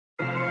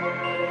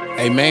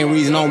Hey, main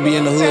reason I don't be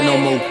in the hood no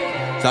more,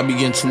 cause I be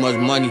getting too much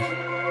money.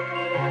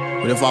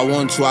 But if I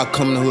wanted to, I'd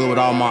come in the hood with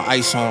all my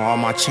ice on, all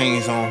my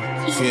chains on.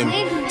 You feel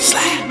me?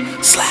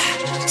 Slide,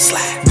 slide,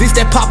 slide. This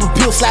that pop a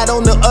pill, slide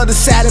on the other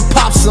side and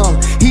pop some.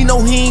 He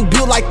know he ain't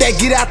built like that,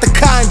 get out the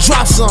car and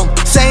drop some.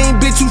 Same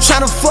bitch you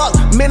tryna fuck,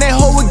 man, that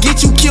hoe would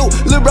get you killed.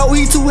 Lil' bro,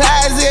 he too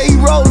high as hell, he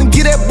rollin',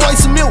 get that boy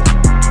some milk.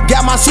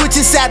 Got my switch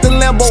inside the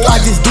Lambo,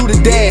 I just do the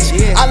dash.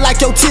 I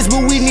like your tits,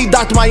 but we need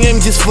Dr. Miami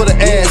just for the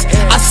ass.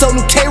 I sold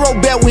him K-Roll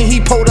bet when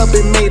he pulled up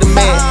and made a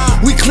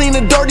mad. We clean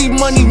the dirty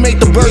money, make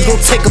the birds go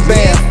take a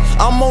bath.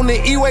 I'm on the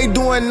E-way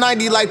doing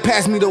 90 like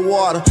pass me the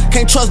water.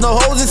 Can't trust no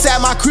hoes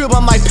inside my crib,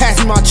 I'm like pass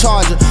me my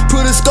charger.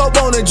 Put a scope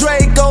on the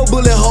Draco,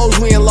 bullet holes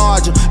we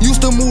larger.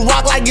 Used to move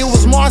rock like it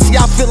was Marcy,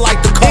 I feel like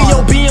the car. Hey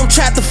yo, BM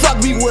tried to fuck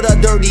me with a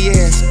dirty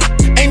ass.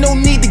 Ain't no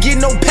need to get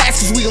no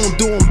passes, we gon'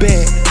 do them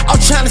bad. I'm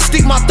tryna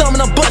stick my thumb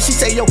in her butt, she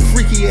say yo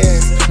freaky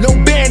ass. No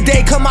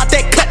band-aid come out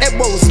that cut, that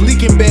boy was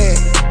leaking bad.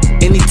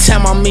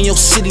 Anytime I'm in your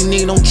city,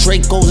 nigga, them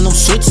Dracos and them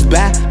switches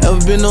back.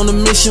 Ever been on a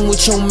mission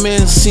with your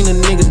man, seen a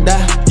nigga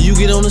die? You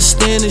get on the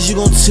standards, you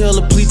gon' tell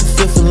the plead the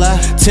fifth and lie.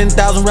 10,000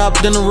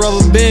 wrapped in a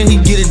rubber band, he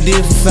get it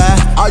did for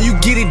 5. All you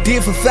get it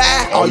did for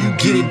 5. All you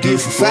get it did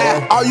for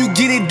 5. All you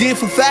get it did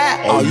for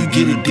 5. All you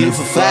get it did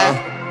for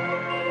 5.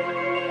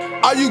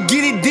 All you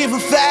get it did for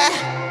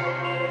 5.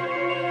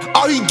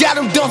 All you got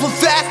him done for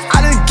 5.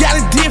 I done got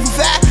it did for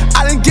 5.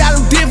 I done got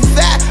him did for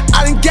 5.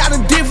 I done got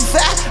him did for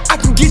 5. I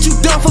can get you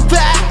done for 5.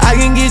 I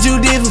can get you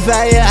did for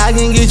 5, yeah, I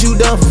can get you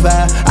done for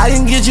 5. I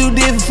can get you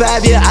did for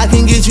 5, yeah, I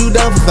can get you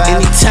done for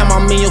 5. Anytime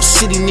I'm in your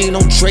city, nigga,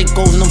 them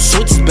Dracos and them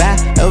switches back.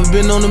 Ever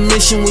been on a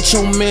mission with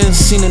your man,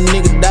 seen a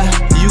nigga die?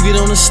 You get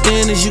on the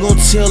standards, you gon'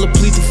 tell the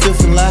plead the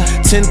fifth and lie.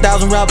 10,000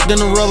 wrapped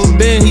in a rubber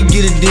band, he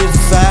get it did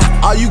for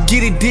 5. All you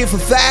get it did for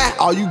 5.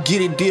 All you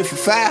get it did for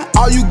 5.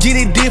 All you get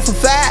it did for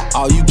 5.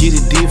 All you get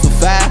it did for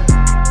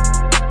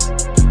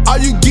 5. All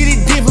you get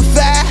it did for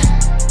 5.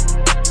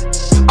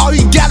 All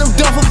you got him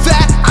done for 5.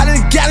 I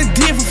done got it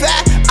did for 5.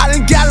 I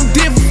done got him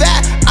did for 5.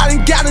 I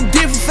done got him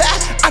did for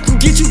 5. I can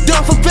get you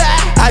done for 5.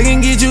 I can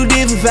get you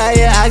did for 5,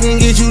 yeah, I can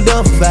get you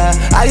done for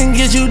 5. I can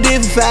get you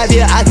did for 5,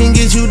 yeah, I can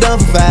get you done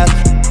for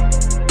 5.